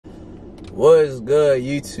What's good,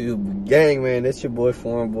 YouTube gang, man? It's your boy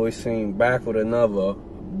Foreign Boy Scene back with another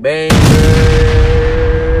banger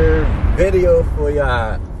video for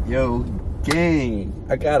y'all. Yo, gang,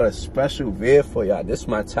 I got a special vid for y'all. This is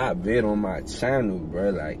my top vid on my channel,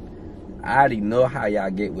 bro. Like, I already know how y'all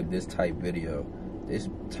get with this type video. This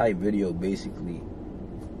type video, basically,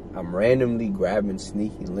 I'm randomly grabbing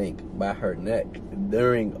Sneaky Link by her neck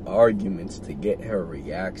during arguments to get her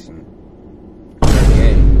reaction.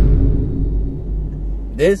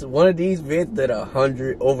 This one of these vids that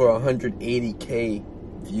over 180k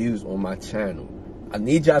views on my channel. I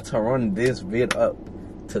need y'all to run this vid up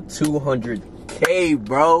to 200k,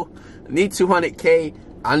 bro. I need 200k.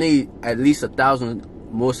 I need at least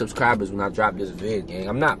 1,000 more subscribers when I drop this vid, gang.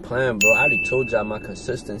 I'm not playing, bro. I already told y'all my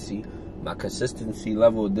consistency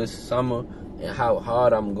level this summer and how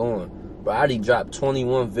hard I'm going. Bro, I already dropped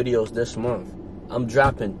 21 videos this month. I'm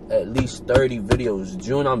dropping at least 30 videos.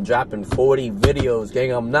 June, I'm dropping 40 videos,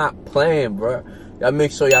 gang. I'm not playing, bro. Y'all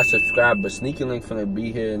make sure y'all subscribe. But Sneaky Link finna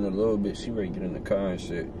be here in a little bit. She ready to get in the car and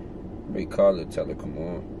shit. Ready to call her, tell her, come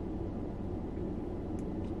on.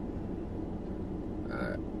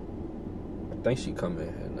 Alright. I think she coming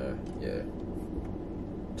here now. Yeah.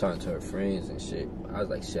 Talking to her friends and shit. I was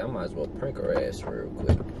like, shit, I might as well prank her ass real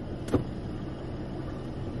quick.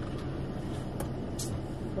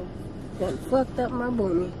 Done fucked up my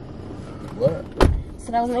boomy. What?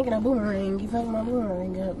 Said I was making a boomerang. You fucked my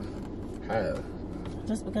boomerang up. How?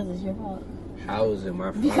 Just because it's your fault. How is it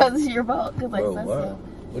my fault? Because it's your fault. Because I said what? so.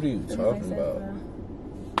 What are you talking about? So.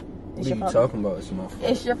 What are you talking about? It's my fault.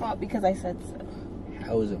 It's your fault because I said so.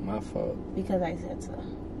 How is it my fault? Because I said so.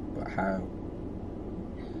 But how?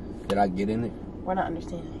 Did I get in it? We're not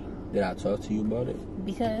understanding. Did I talk to you about it?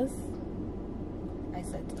 Because I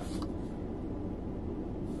said so.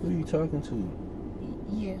 Who are you talking to?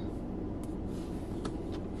 You.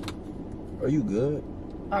 Are you good?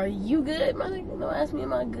 Are you good? My nigga, don't ask me,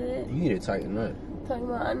 am I good? You need to tighten up. Talking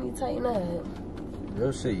about I need to tighten up.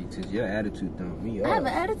 Real shit, because your attitude throwing me off. I have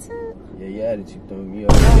an attitude? Yeah, your attitude throwing me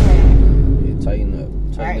off. Okay. Yeah, tighten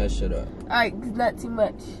up. Tighten that shit up. Alright, not too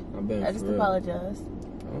much. I just apologize.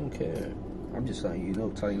 I don't care. I'm just letting you know,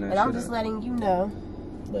 tighten that shit up. And I'm just letting you know.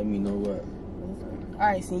 Let me know what?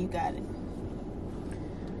 Alright, so you got it.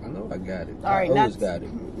 I know I got it. All right, I always got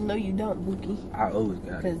it. No, you don't, Bookie. I always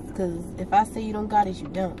got it. Because if I say you don't got it, you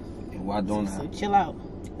don't. And why don't I? So chill out.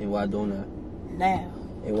 And why don't I? Now.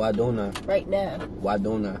 And why don't I? Right now. Why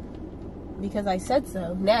don't I? Because I said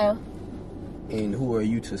so. Now. And who are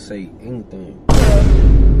you to say anything?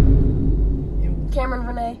 Cameron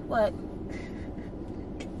Renee, what?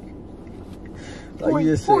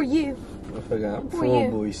 For you. I'm Foreign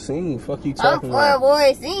Boy Scene. Fuck you talking about? I'm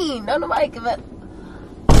Foreign Boy Scene. Don't nobody give up.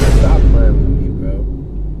 Stop playing with me, bro.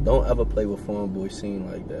 Don't ever play with Foreign Boy Scene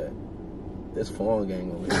like that. This foreign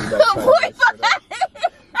gang over here.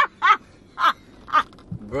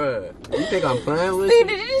 Bruh, you think I'm playing with you?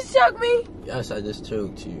 Did you just choke me? Yes, I just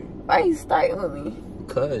choked you. Why you starting with me?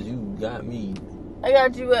 Because you got me. I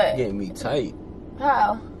got you what? Getting me tight.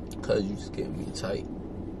 How? Because you just getting me tight.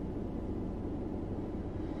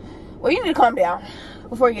 Well, you need to calm down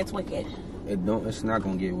before it gets wicked. It's not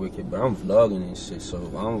gonna get wicked, but I'm vlogging and shit, so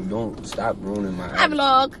don't stop ruining my I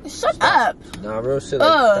vlog. Shut up. Nah, real shit, like,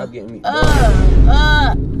 stop getting me.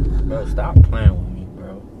 Bro, stop playing with me,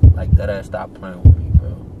 bro. Like, that ass, stop playing with me,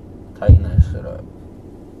 bro. Tighten that shit up.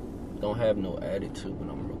 Don't have no attitude when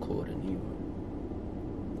I'm recording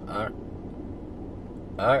either.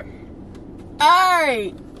 Alright.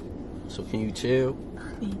 Alright. So can you chill?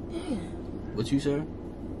 Yeah. What you say?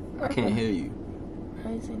 I can't hear you. I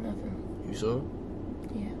didn't say nothing. You sure?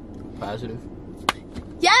 Yeah. Positive?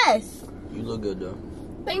 Yes! You look good, though.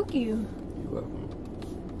 Thank you. You're welcome.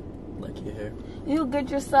 Like your hair? You look good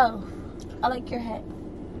yourself. I like your hat.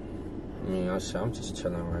 Yeah, I'm just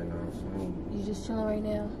chilling right now. So You just chilling right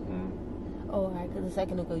now? Mm. Oh, alright, because a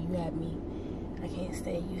second ago you had me. I can't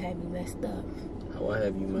stay. You had me messed up. How I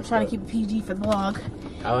have you messed up? I'm trying to keep it PG for the vlog.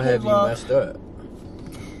 How I have you messed up?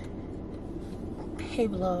 Hey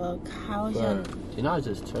vlog, how's your... Didn't I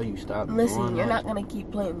just tell you stop? Listen, you're not gonna keep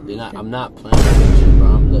playing with me. I'm not playing with you, bro.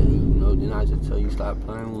 I'm letting you know. Didn't I just tell you stop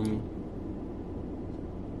playing with me?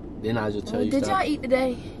 Didn't I just tell you Did stop? y'all eat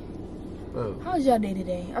today? Bro. How's y'all day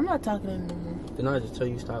today? I'm not talking to no more. Didn't I just tell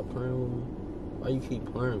you stop playing with me? Why you keep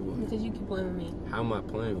playing with me? Because you keep playing with me. How am I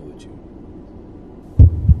playing with you?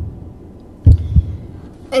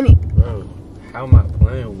 Bro, how am I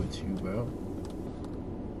playing with you, bro?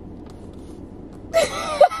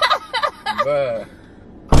 Bruh,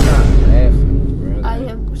 I'm not laughing, bro. I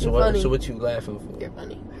am. So what you laughing for? You're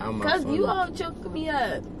funny. How am I Because funny? you all choking me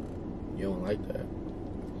up. You don't like that?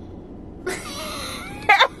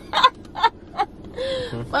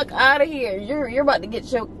 fuck out of here. You're about to get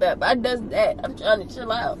choked up. I does that. I'm trying to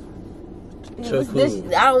chill out. Chill cool.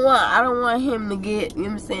 I don't want him to get, you know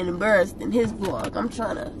what I'm saying, embarrassed in his vlog. I'm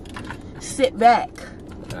trying to sit back.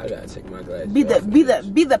 I gotta take my glasses Be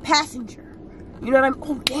off. the passenger. You know what I mean?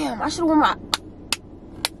 Oh damn, I should have worn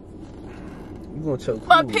You gonna choke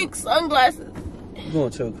my who? pink sunglasses. You gonna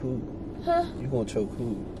choke who? Huh? You gonna choke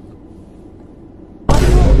who? Why you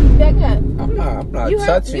hold me back up? I'm not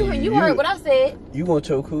touching you. You heard what I said. You gonna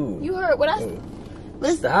choke who? You heard what I said.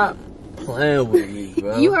 Listen. Stop playing with me,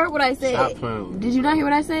 bro. You heard what I said. Stop playing with me. Did you not hear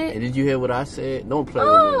what I said? And did you hear what I said? Don't play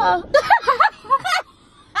with Oh. me.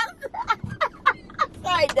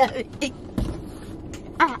 Sorry, Daddy.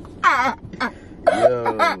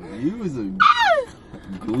 Yo, you was a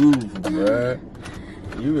goof, bruh.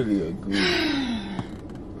 You really a goof.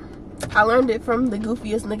 I learned it from the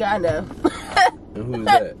goofiest nigga I know. And who's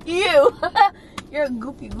that? You. You're a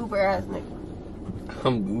goofy goober ass nigga.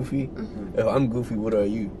 I'm goofy? Mm-hmm. If I'm goofy, what are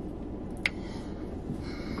you?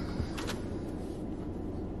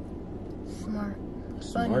 Smart.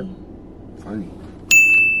 Smart? Funny.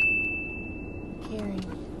 Caring.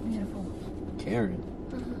 Beautiful. Caring?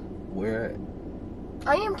 Mm-hmm. Where at?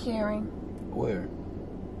 I am caring. Where?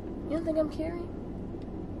 You don't think I'm caring?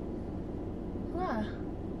 Why?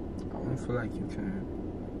 I don't feel like you can.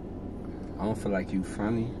 I don't feel like you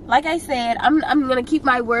funny. Like I said, I'm gonna keep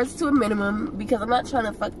my words to a minimum because I'm not trying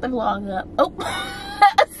to fuck the vlog up. Oh,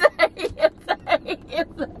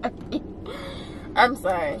 I'm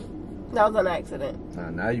sorry. That was an accident. Nah,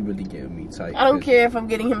 now you really getting me tight. I don't care if I'm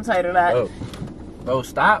getting him tight or not. Bro,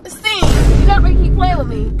 stop. See, you gotta keep playing with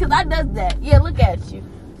me because I does that. Yeah, look at you.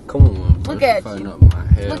 Come on, bro. Look at Fucking you. up my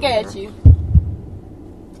hair, Look bro. at you.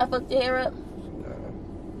 I fucked your hair up. Nah.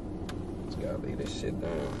 Just gotta lay this shit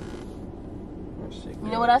down. Oh, shit,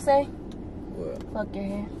 You know what I say? What? Fuck your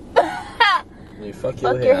hair. Man, fuck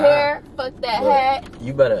your Fuck hair. your hair. Fuck that Bro, hat.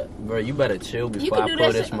 You better chill before can I do pull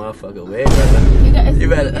that this shit. motherfucker wig up. You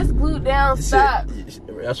better- it's glued down. Stop.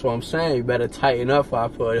 That's what I'm saying. You better tighten up before I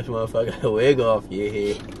pull this motherfucker wig off your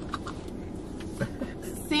head.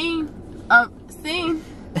 Scene. Scene.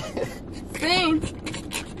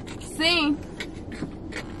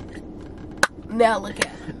 Now look at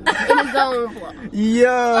him. In his own vlog.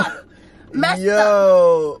 Yo. Messed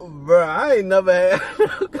Yo. Bro, I ain't never had...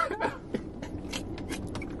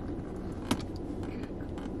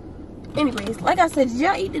 Anyways, like I said, did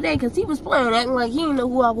y'all eat today? Because he was playing, acting like he didn't know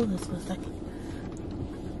who I was for a second.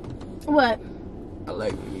 What? I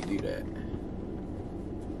like when you do that.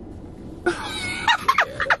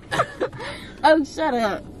 Oh, shut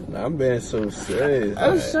up. Nah, I'm being so serious. Oh,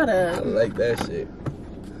 like, shut up. I like that shit.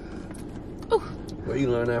 Ooh. Where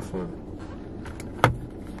you learn that from?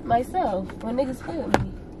 Myself, when niggas play with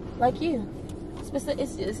me. Like you. It was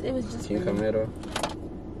just Can you for come you. here though?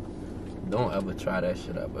 Don't ever try that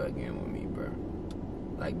shit ever again with me, bro.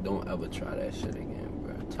 Like, don't ever try that shit again,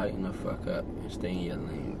 bro. Tighten the fuck up and stay in your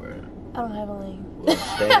lane, bro. I don't have a lane. Well,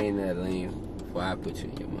 stay in that lane before I put you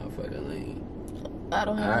in your motherfucking lane. I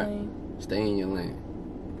don't have a Alright? lane. Stay in your lane.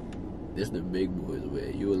 This the big boys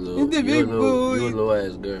way. You a It's little, the you big a little, boy. you a little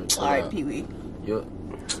ass girl. Alright, Pee Wee. You.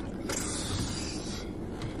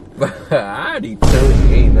 I already told you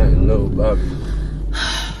ain't nothing low about me.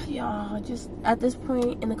 Y'all, just at this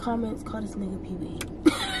point in the comments, call this nigga Pee Wee.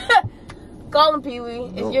 Call him Pee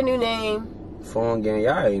Wee. It's your new name. Foreign gang,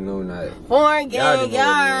 y'all ain't know nothing. Foreign gang, Y'all y'all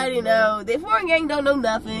already already know. The foreign gang don't know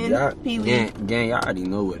nothing. Y'all, Pee Wee. gang, y'all already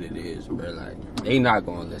know what it is, bro. Like, they not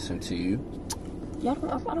gonna listen to you. Y'all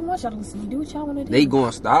don't, I don't want y'all to listen to me. Do what y'all want to do. They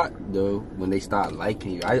gonna start though when they start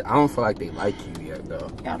liking you. I don't feel like they like you yet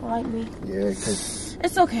though. Y'all don't like me. Yeah, cause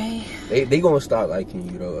It's okay. they gonna start liking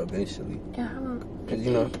you though eventually. Yeah, I don't. Cause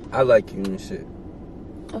you know I like you and shit.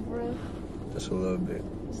 Oh, for real? Just a little bit.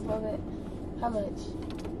 Just love it. How much?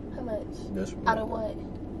 How much? Just Out of what?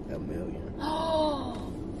 $1 million.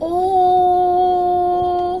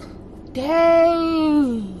 Oh,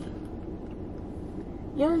 dang.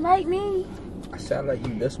 You don't like me? I sound like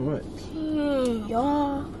you this much. Dang,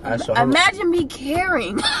 y'all. Alright, so how Imagine me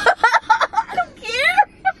caring. I don't care.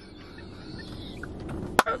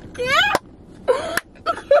 I don't care.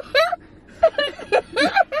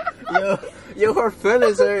 Yo, her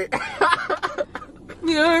feelings hurt.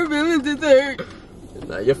 Yeah, her feelings is hurt.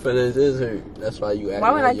 Nah, your feelings is hurt. That's why you acting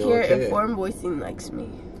Why would like I you care don't if Foreign Boy Scene likes me?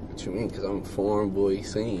 What you mean? Cause I'm a foreign boy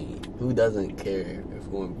scene. Who doesn't care if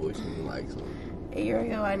foreign boy scene likes them? A year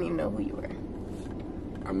ago, I didn't even know who you were.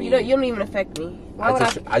 I mean, You don't even affect me. Why would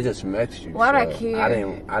I just met you. Why would I so care?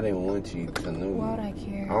 I didn't want you to know Why would me. I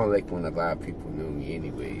care? I don't like when a lot of people know me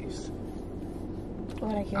anyways. Why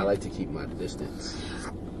would I care? I like to keep my distance.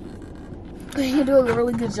 You're doing a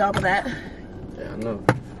really good job of that. Yeah, I know.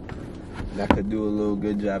 And I could do a little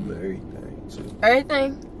good job of everything too.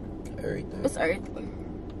 Everything? Everything. What's everything?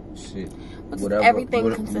 Shit. What's Whatever.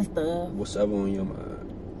 everything consists of? What's ever on your mind?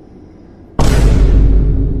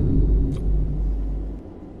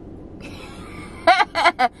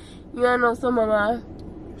 You wanna know some of mine?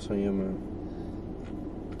 What's on your mind?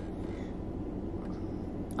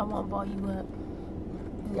 I wanna ball you up.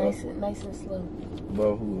 Nice and slow.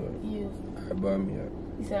 Ball who up? You. Alright, ball me up.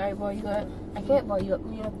 You said I ball you up? I can't ball you up.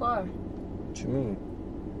 We in a car. What you mean?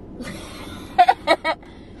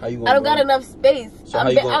 How you gonna I don't got enough space. So how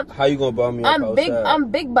you gonna ball me up outside? I'm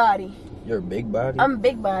big body. You're a big body? I'm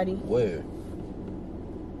big body. Where?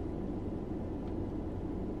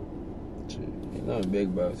 You're not a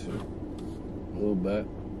big body, too. Little back.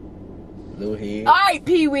 Little head. Alright,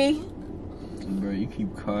 Pee-wee. Bro, you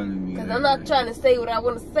keep calling me. Because I'm not trying to say what I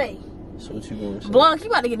want to say. So what you gonna say? Blanc, you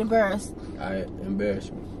about to get embarrassed. Alright, embarrass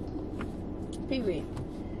me. Pee-wee.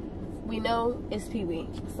 We know it's Pee-wee.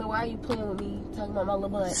 So why are you playing with me, talking about my little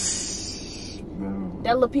butt? Bro.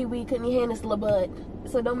 That little Pee-wee couldn't even handle his little butt.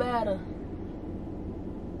 So it don't matter.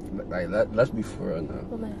 Like, let's be for real now.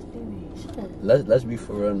 Well, that's Pee-wee. Shut up. Let's be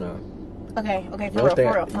for real now. Okay, for real.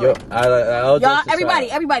 Y'all,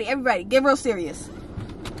 everybody, get real serious.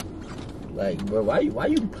 Like, bro, why you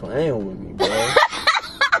playing with me, bro?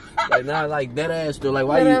 Like, now, like, that ass, though, like,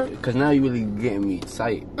 why you, because now you really getting me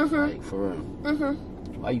tight, like, for real.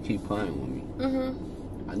 Why you keep playing with me?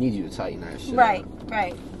 I need you to tighten that shit up.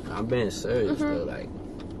 Right. I'm being serious, though, like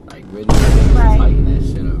really tighten that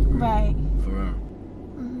shit up, bro. Right. For real.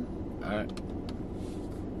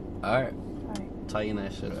 Alright. Tighten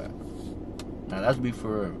that shit up. Now, let's be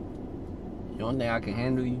for real. You don't think I can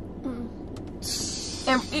handle you?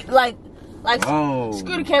 And, like,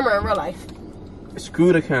 screw the camera in real life.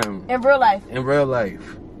 Screw the camera. In real life. In real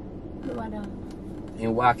life. Why not?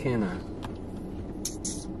 And why can't I?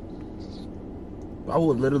 I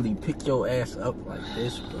would literally pick your ass up like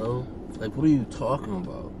this, bro. Like, what are you talking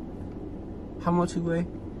about? How much you weigh?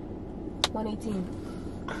 118.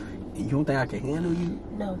 You don't think I can handle you?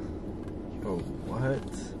 No. Yo, what?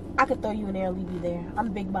 I could throw you in there and leave you there.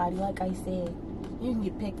 I'm big body, like I said. You can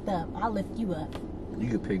get picked up. I'll lift you up. You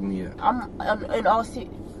can pick me up. I'm in all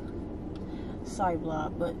serious. Sorry,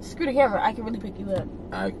 Blob, but screw the camera. I can really pick you up.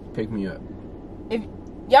 Alright, pick me up. If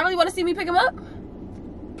y'all really want to see me pick him up?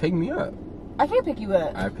 Pick me up. I can't pick you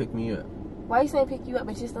up. Alright, pick me up. Why are you saying pick you up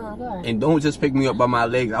but you're still in the car? And don't just pick me up by my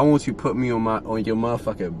legs. I want you to put me on your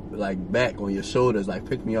motherfucking like back, on your shoulders. Like,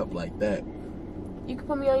 pick me up like that. You can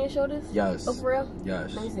put me on your shoulders? Yes. Oh, for real?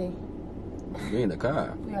 Yes. Let me see. We in the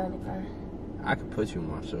car. We are in the car. I can put you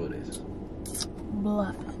on my shoulders.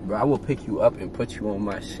 Bluffing. Bro, I will pick you up and put you on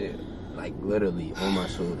my shit. Like, literally on my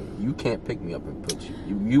shoulder. You can't pick me up and put you.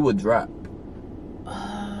 You would drop.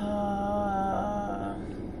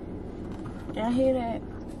 Did I hear that?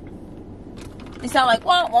 You sound like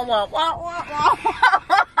wah wah wah wah wah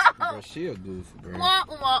wah. Bro, she a goof, bro. Wah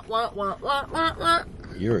wah wah wah wah wah wah.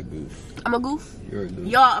 You're a goof. I'm a goof? You're a goof.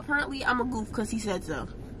 Y'all, apparently I'm a goof because he said so.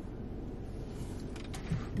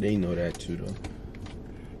 They know that too, though.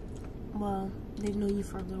 Well, they've known you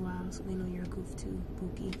for a little while, so they know you're a goof too,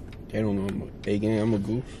 Pookie. They don't know I'm a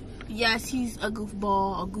goof. Yes, he's a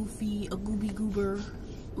goofball, a goofy, a gooby goober,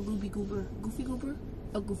 a goofy goober,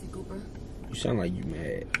 a goofy goober. You sound like you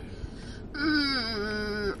mad.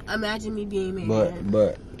 Imagine me being mad.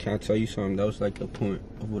 But can I tell you something? That was like the point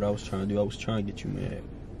of what I was trying to do. I was trying to get you mad.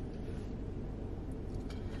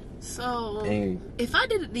 So, if I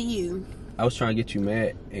did it to you, I was trying to get you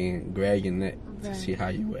mad and grab your neck to right. see how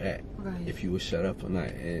you would act. Right. If you would shut up or not.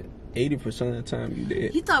 And 80% of the time you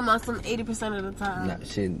did. He talking about some 80% of the time. Nah,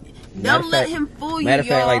 shit. Don't let him fool you, Matter of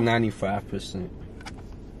fact, like 95%.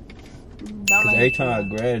 Because every time I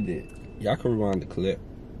grabbed it, y'all can rewind the clip.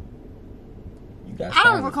 You got silent.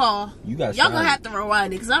 I don't recall. You got Y'all silent. gonna have to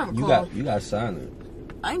rewind it because I don't recall. You got silent.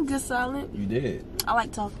 I ain't good silent. You did. I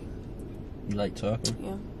like talking. You like talking?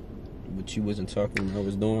 Yeah. But you wasn't talking when I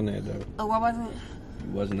was doing that, though. Oh, what wasn't? You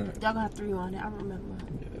wasn't. Y'all gonna have to rewind it. I don't remember.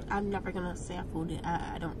 Yeah. I'm never gonna say I fooled it.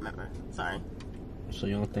 I don't remember. Sorry. So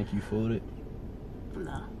you don't think you fooled it?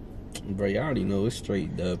 No. Bro, y'all already know it's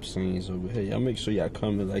straight dub scenes over here. Y'all make sure y'all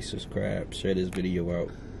comment, like, subscribe, share this video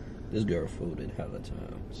out. This girl fooled it hella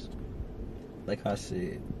times. Like I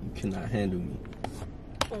said, you cannot handle me.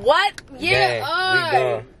 What? Yeah. We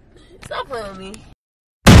gone. Stop playing with me.